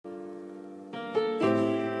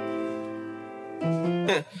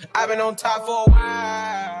I've been on top for a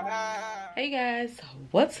while. Hey guys,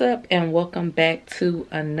 what's up and welcome back to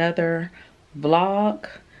another vlog,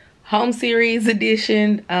 home series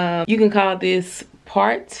edition. You can call this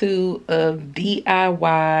part 2 of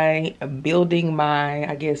DIY building my,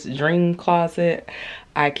 I guess, dream closet,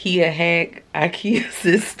 IKEA hack, IKEA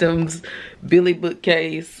systems, Billy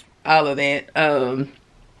bookcase, all of that.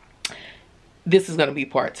 This is gonna be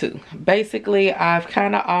part 2. Basically, I've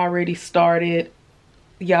kind of already started.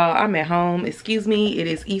 Y'all, I'm at home. Excuse me, it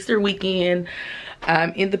is Easter weekend.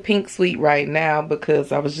 I'm in the pink suite right now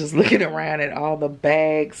because I was just looking around at all the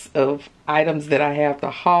bags of items that I have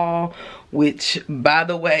to haul, which, by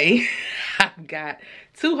the way, I've got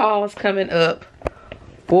 2 hauls coming up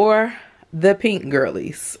for the pink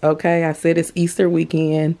girlies. Okay, I said it's Easter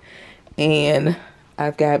weekend and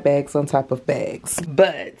I've got bags on top of bags.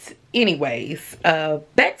 But anyways,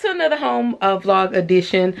 back to another home vlog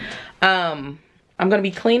edition. I'm gonna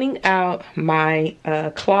be cleaning out my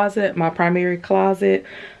closet, my primary closet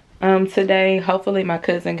today. Hopefully my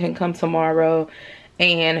cousin can come tomorrow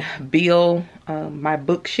and build my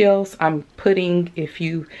bookshelves. I'm putting, if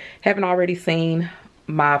you haven't already seen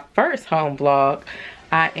my first home vlog,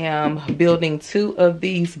 I am building 2 of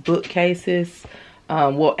these bookcases.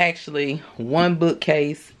 Well, actually 1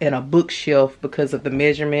 bookcase and a bookshelf because of the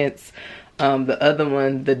measurements. The other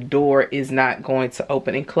one, the door is not going to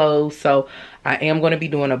open and close, so I am going to be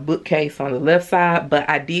doing a bookcase on the left side. But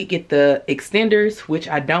I did get the extenders, which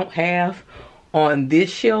I don't have on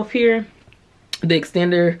this shelf here. The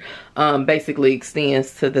extender basically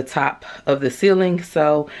extends to the top of the ceiling,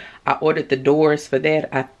 so I ordered the doors for that.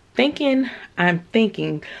 I'm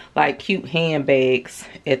thinking like cute handbags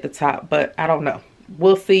at the top, but I don't know.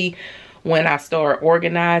 We'll see when I start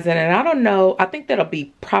organizing, and I don't know, I think that'll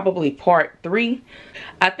be probably part 3.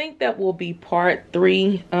 I think that will be part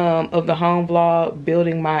 3 of the home vlog,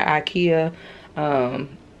 building my IKEA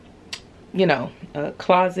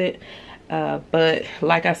closet. But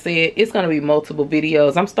like I said, it's gonna be multiple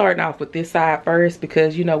videos. I'm starting off with this side first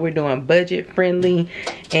because, you know, we're doing budget friendly,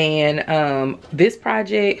 and this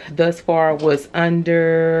project thus far was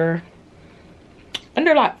under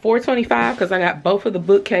like $425 because I got both of the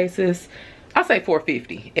bookcases. I'll say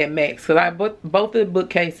 $450 at max because I bought both of the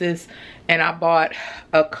bookcases and I bought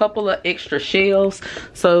a couple of extra shelves,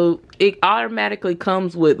 so it automatically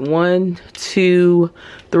comes with 1, 2,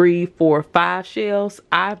 3, 4, 5 shelves.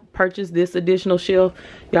 I purchased this additional shelf.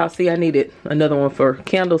 Y'all see I needed another one for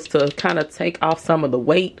candles to kind of take off some of the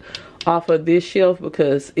weight off of this shelf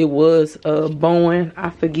because it was bowing. I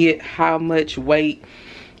forget how much weight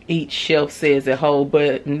each shelf says it hold,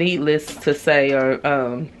 but needless to say,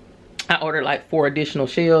 I ordered like 4 additional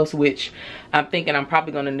shelves, which I'm thinking I'm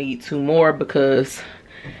probably gonna need 2 more because,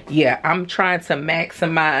 yeah, I'm trying to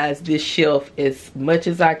maximize this shelf as much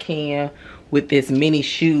as I can with as many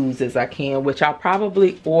shoes as I can, which I'll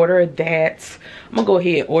probably order that. I'm gonna go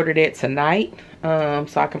ahead and order that tonight,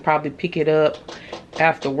 so I can probably pick it up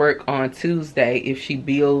after work on Tuesday if she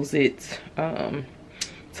builds it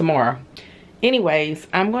tomorrow. Anyways,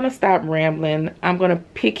 I'm gonna stop rambling. I'm gonna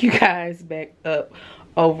pick you guys back up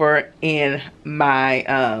over in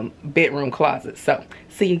my bedroom closet. So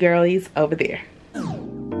see you girlies over there.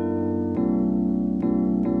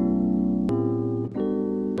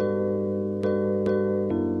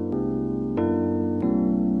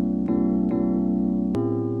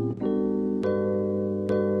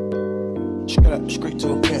 Straight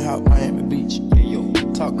to a penthouse, Miami Beach. Hey, yo.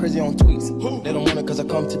 Talk crazy on tweets. They don't want it cause I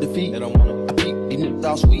come to defeat. They don't want it. I peek, these niggas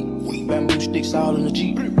all sweet. Bamboo sticks all in the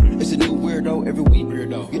Jeep. It's a new weirdo every week.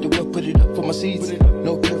 Get the work, put it up for my seeds.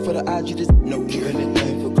 No care for the IG, just no care.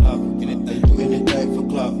 Anything for clout. They do anything for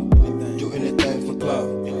clout. Do anything for clout.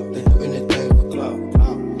 They do anything for clout.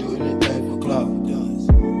 Do anything for clout.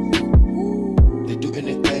 They do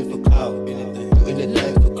anything for clout. Do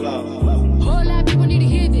anything for clout. Whole lot of people need to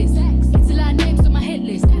hear this. It's a lot of names on my hit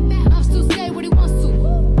list. I'll still say what he wants to.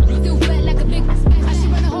 Still wet like a big. I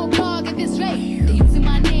should run a whole blog at this rate. They using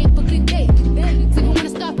my name for clickbait. They don't wanna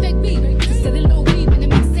stop fake me. Just selling low weed when they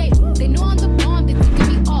make safe. They know I'm the bomb. They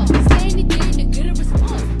ticking me off. Say anything to get a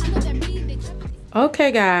response. I know that mean they.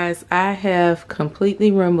 Okay guys, I have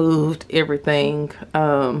completely removed everything.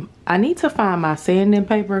 I need to find my sanding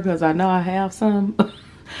paper because I know I have some.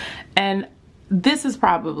 And this is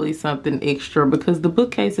probably something extra because the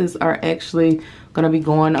bookcases are actually going to be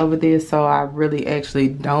going over this, so I really actually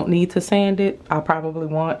don't need to sand it. I probably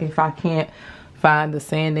won't if I can't find the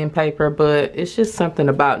sanding paper, but it's just something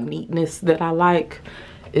about neatness that I like,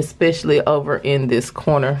 especially over in this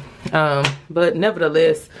corner. But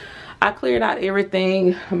nevertheless, I cleared out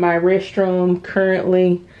everything. My restroom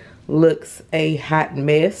currently looks a hot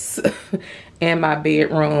mess. And my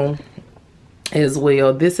bedroom as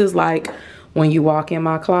well. This is like when you walk in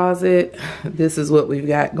my closet, this is what we've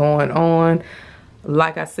got going on.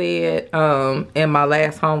 Like I said in my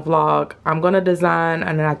last home vlog, I'm going to design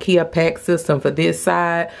an IKEA pack system for this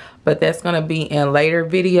side, but that's going to be in later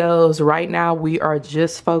videos. Right now we are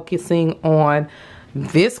just focusing on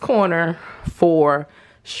this corner for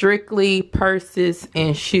strictly purses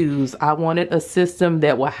and shoes. I wanted a system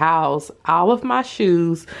that will house all of my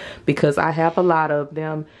shoes because I have a lot of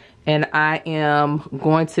them. And I am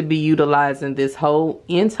going to be utilizing this whole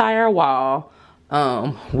entire wall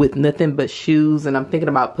with nothing but shoes. And I'm thinking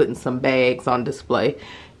about putting some bags on display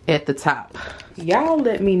at the top. Y'all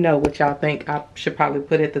let me know what y'all think I should probably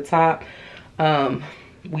put at the top.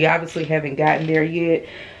 We obviously haven't gotten there yet.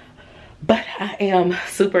 But I am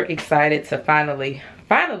super excited to finally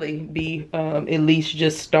be at least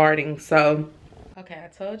just starting. So, okay, I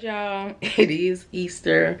told y'all it is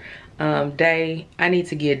Easter day. I need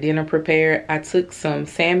to get dinner prepared. I took some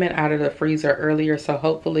salmon out of the freezer earlier, so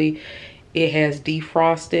hopefully it has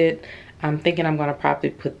defrosted. I'm thinking I'm gonna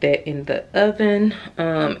probably put that in the oven,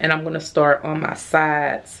 and I'm gonna start on my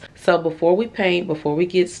sides. So before we paint, before we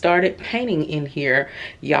get started painting in here,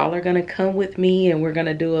 y'all are gonna come with me and we're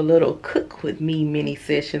gonna do a little cook with me mini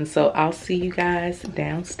session. So I'll see you guys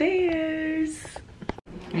downstairs.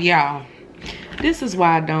 Y'all, this is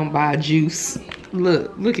why I don't buy juice.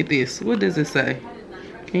 Look at this. What does it say?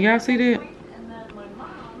 Can y'all see that?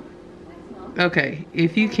 Okay,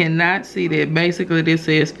 if you cannot see that, basically this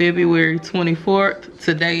says February 24th.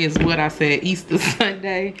 Today is what I said, Easter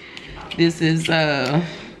Sunday. This is,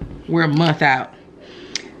 we're a month out.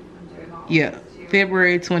 Yeah,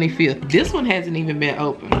 February 25th. This one hasn't even been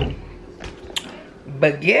opened.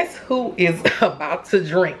 But guess who is about to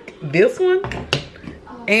drink? This one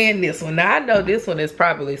and this one. Now I know this one is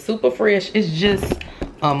probably super fresh. It's just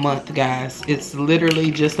a month, guys. It's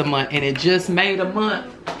literally just a month, and it just made a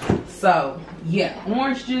month. So yeah,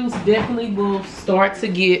 orange juice definitely will start to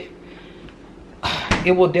get,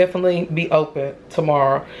 it will definitely be open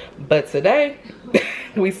tomorrow. But today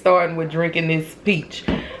we starting with drinking this peach.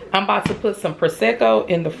 I'm about to put some Prosecco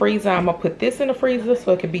in the freezer. I'm gonna put this in the freezer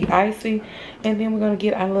so it can be icy, and then we're gonna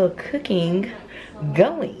get our little cooking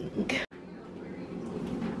going.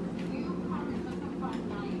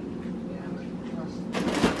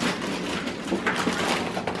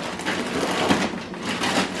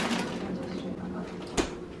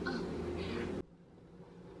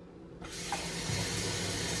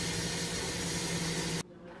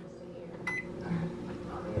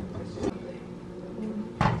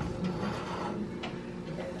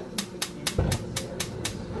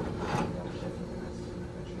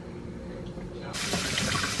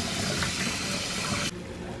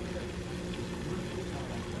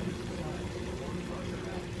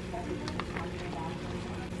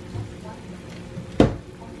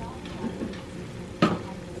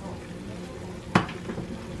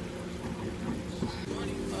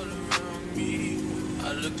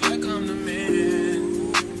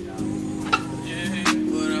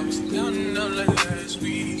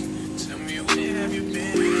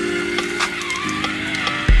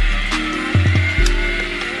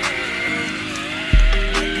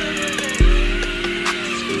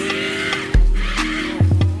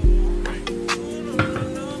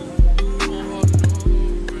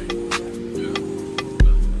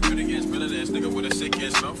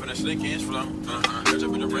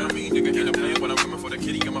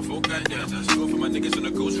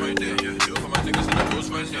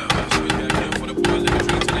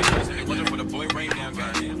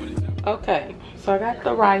 Okay, so I got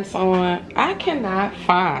the rice on. I cannot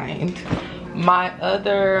find my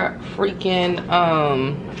other freaking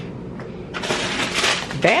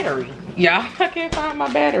battery. Y'all, I can't find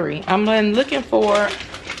my battery. I'm looking for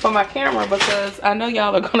my camera because I know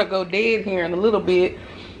y'all are gonna go dead here in a little bit.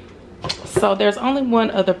 So there's only one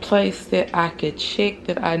other place that I could check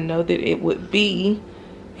that I know that it would be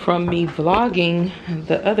from me vlogging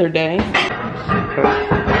the other day.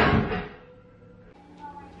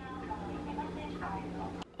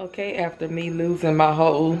 Okay, after me losing my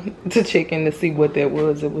hole to checking to see what that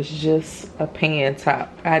was, it was just a pan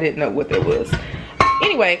top. I didn't know what that was.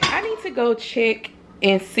 Anyway, I need to go check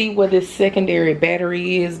and see where this secondary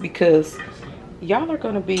battery is because y'all are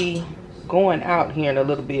gonna be going out here in a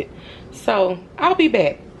little bit. So I'll be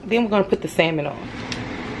back. Then we're gonna put the salmon on.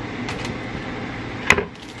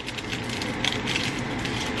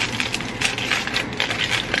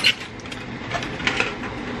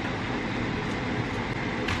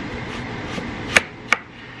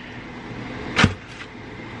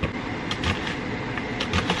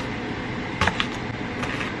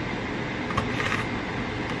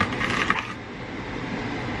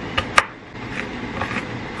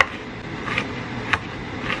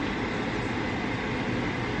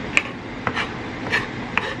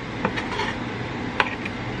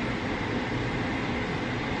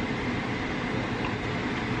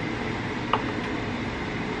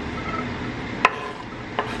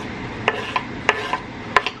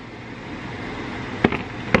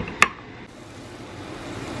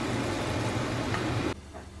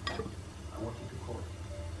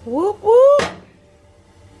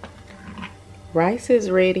 Rice is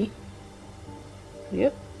ready.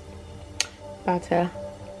 Yep. About to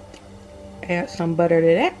add some butter to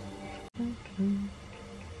that. Okay.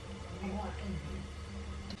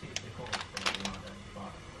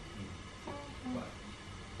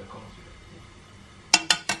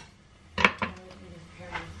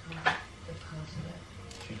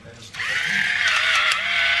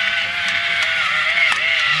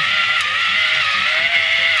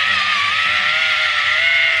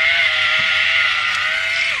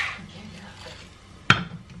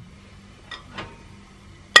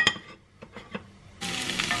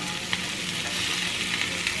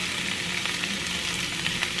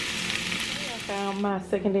 Found my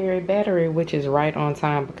secondary battery, which is right on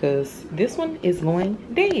time because this one is going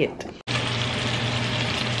dead.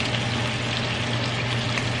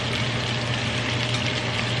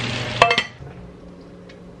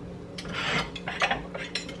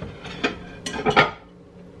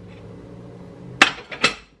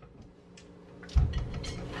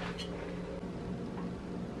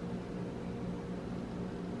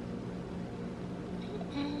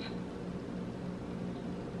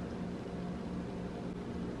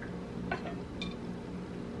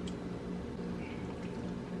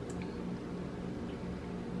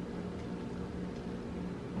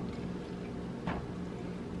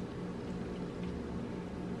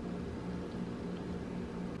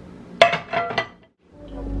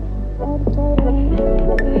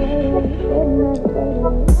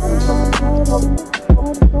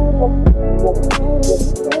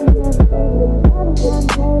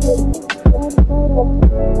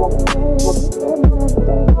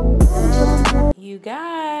 You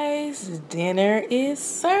guys, dinner is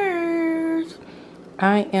served.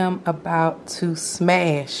 I am about to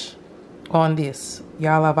smash on this.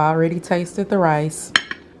 Y'all, I've already tasted the rice.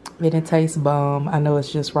 It didn't taste bomb. I know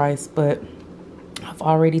it's just rice, but I've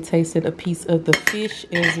already tasted a piece of the fish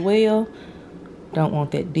as well. Don't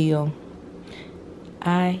want that deal.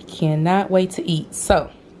 I cannot wait to eat. So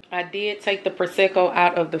I did take the Prosecco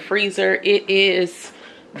out of the freezer. It is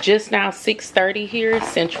just now 6:30 here,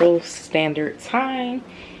 Central Standard Time.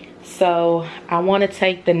 So I want to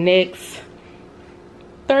take the next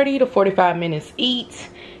 30 to 45 minutes eat,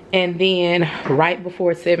 and then right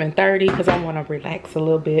before 7:30, because I want to relax a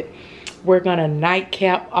little bit, we're gonna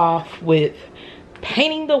nightcap off with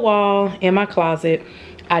painting the wall in my closet.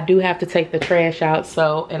 I do have to take the trash out,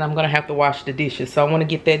 so, and I'm gonna have to wash the dishes, so I want to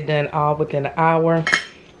get that done all within an hour.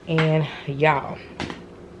 And y'all,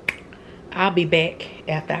 I'll be back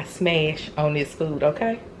after I smash on this food,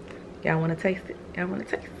 okay? Y'all want to taste it? Y'all want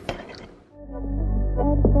to taste it?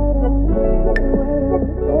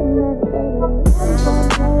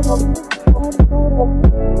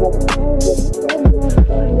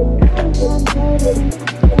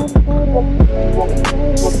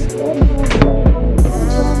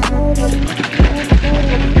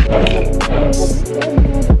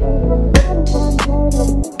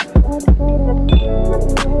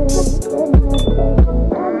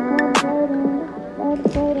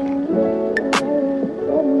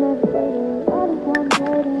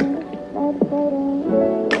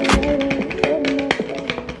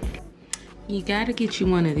 You gotta get you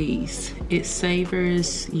one of these. It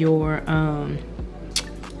savors your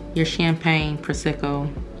champagne Prosecco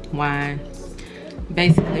wine.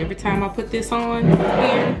 Basically, every time I put this on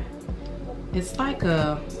here, it's like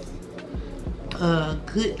a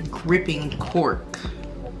good gripping cork,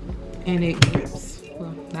 and it grips.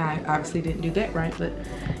 Well, I obviously didn't do that right, but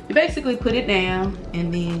you basically put it down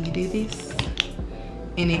and then you do this,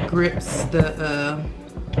 and it grips the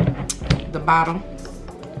bottle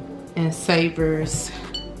and savors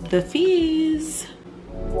the fizz.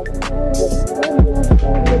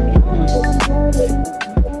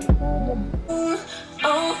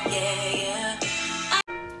 Oh yeah.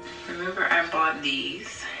 Remember, I bought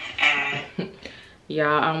these at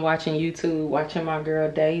y'all, I'm watching YouTube, watching my girl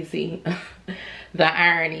Daisy the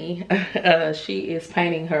irony. She is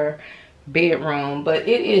painting her bedroom, but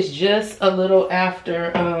it is just a little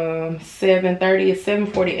after 7:30. It's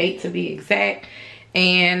 7:48 to be exact,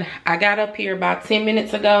 and I got up here about 10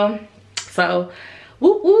 minutes ago, so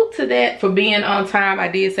whoop whoop to that for being on time. I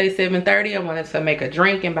did say 7:30. I wanted to make a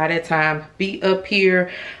drink and by that time be up here.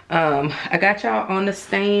 I got y'all on the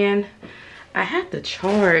stand. I have to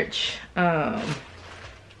charge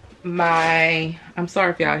I'm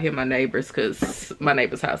sorry if y'all hear my neighbors, because my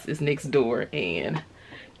neighbor's house is next door, and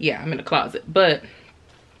yeah, I'm in the closet. But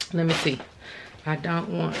let me see, I don't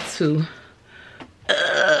want to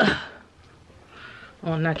I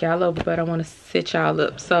want to knock y'all over, but I want to sit y'all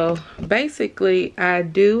up. So basically, I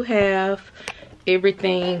do have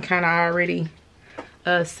everything kind of already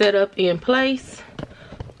set up in place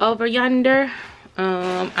over yonder.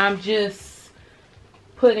 I'm just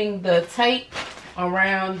putting the tape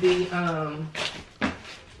around the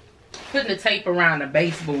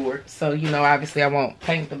baseboard. So, you know, obviously I won't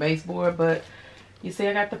paint the baseboard, but you see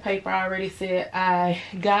I got the paper already set. I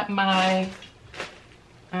got my,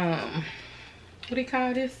 what do you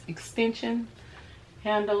call this? Extension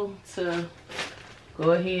handle to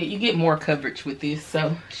go ahead. You get more coverage with this.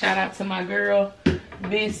 So shout out to my girl,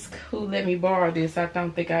 Bisque, who let me borrow this. I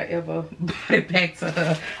don't think I ever bought it back to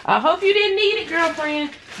her. I hope you didn't need it,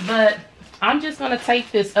 girlfriend. But I'm just gonna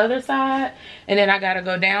take this other side, and then I gotta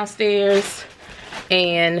go downstairs,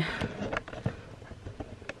 and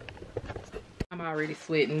I'm already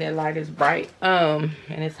sweating. That light is bright, and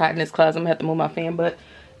it's hot in this closet. I'm gonna have to move my fan, but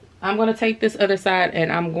I'm gonna take this other side,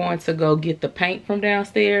 and I'm going to go get the paint from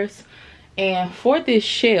downstairs. And for this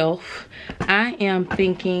shelf, I am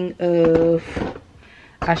thinking of,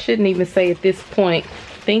 I shouldn't even say at this point,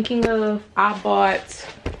 thinking of, I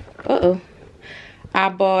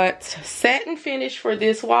bought satin finish for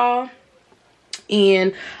this wall,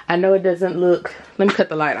 and I know it doesn't look, let me cut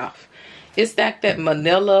the light off. It's that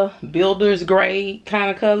manila builder's grade kind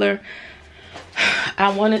of color.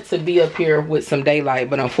 I want it to be up here with some daylight,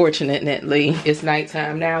 but unfortunately it's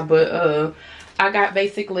nighttime now. But I got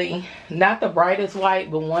basically not the brightest white,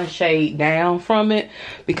 but one shade down from it,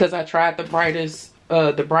 because I tried the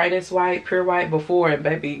brightest white, pure white before, and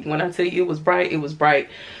baby, when I tell you it was bright, it was bright.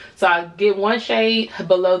 So I get one shade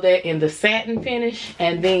below that in the satin finish,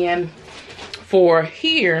 and then for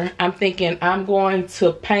here, I'm thinking I'm going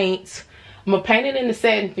to paint. I'm gonna paint it in the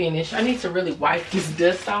satin finish. I need to really wipe this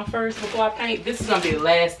dust off first before I paint. This is gonna be the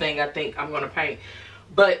last thing I think I'm gonna paint.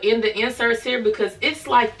 But in the inserts here, because it's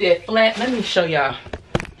like that flat, let me show y'all.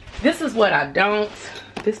 This is what I don't,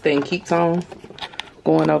 this thing keeps on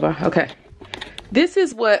going over. Okay, this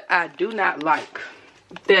is what I do not like.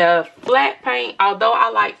 The flat paint, although I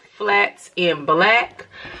like flats in black,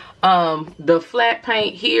 the flat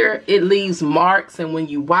paint here, it leaves marks, and when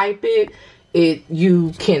you wipe it,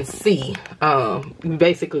 you can see, you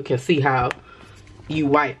basically can see how you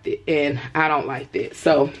wiped it, and I don't like that.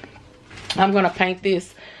 So I'm gonna paint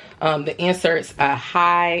this, the inserts a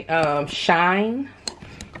high shine.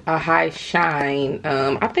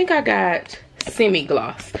 I think I got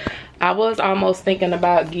semi-gloss. I was almost thinking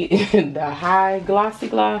about getting the high glossy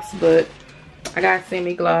gloss, but I got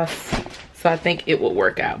semi-gloss, so I think it will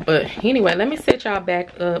work out. But anyway, let me set y'all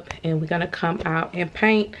back up, and we're gonna come out and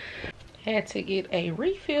paint. Had to get a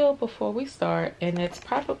refill before we start, and that's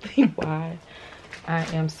probably why I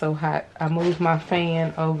am so hot. I moved my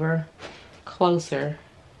fan over closer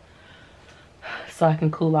so I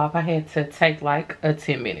can cool off. I had to take like a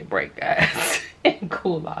 10-minute break, guys, and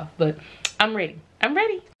cool off, but I'm ready. I'm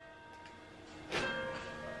ready.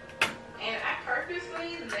 And I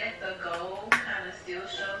purposely let the gold kind of still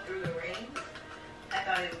show through the rings. I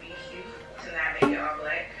thought it would be cute to not make it all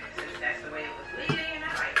black, since that's the way it was leading, and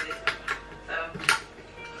I liked it. So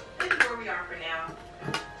this is where we are for now.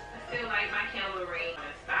 I feel like my candle ring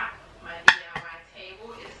is stopped. My DIY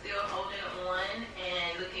table is still holding on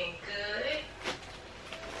and looking good.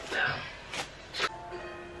 So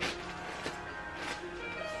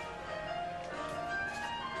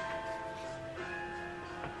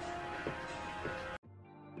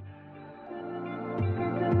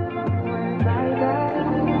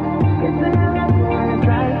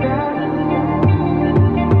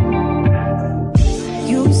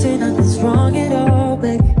you say nothing's wrong at all,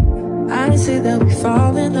 baby. I say that we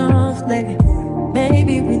falling off lately.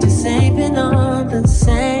 Maybe we just ain't been on the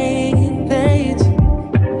same page.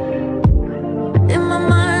 In my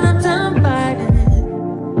mind, I'm done fighting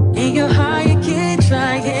it. In your heart, you keep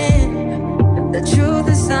trying. The truth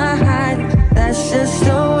is not hiding. That's just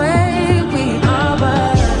the way we are.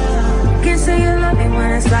 But can't say you love me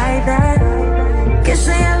when it's like that. Can't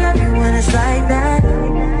say I love you when it's like that.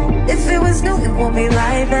 If it was new, it won't be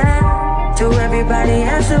like that. To everybody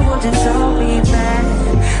else, it will just show me back.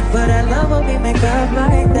 But I love when we make up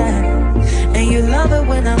like that. And you love it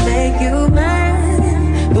when I make you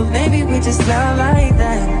mad. But maybe we just love like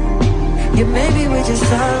that. Yeah, maybe we just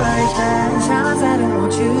love like that. Times I don't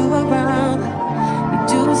want you around.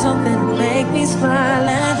 You do something to make me smile,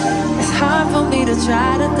 and it's hard for me to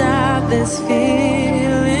try to dive this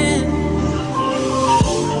feeling.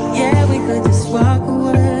 Yeah, we could just walk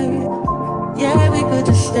away. Yeah, we could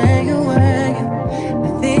just stay away.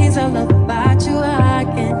 The things I love about you, I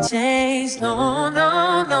can't change. No,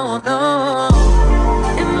 no, no, no.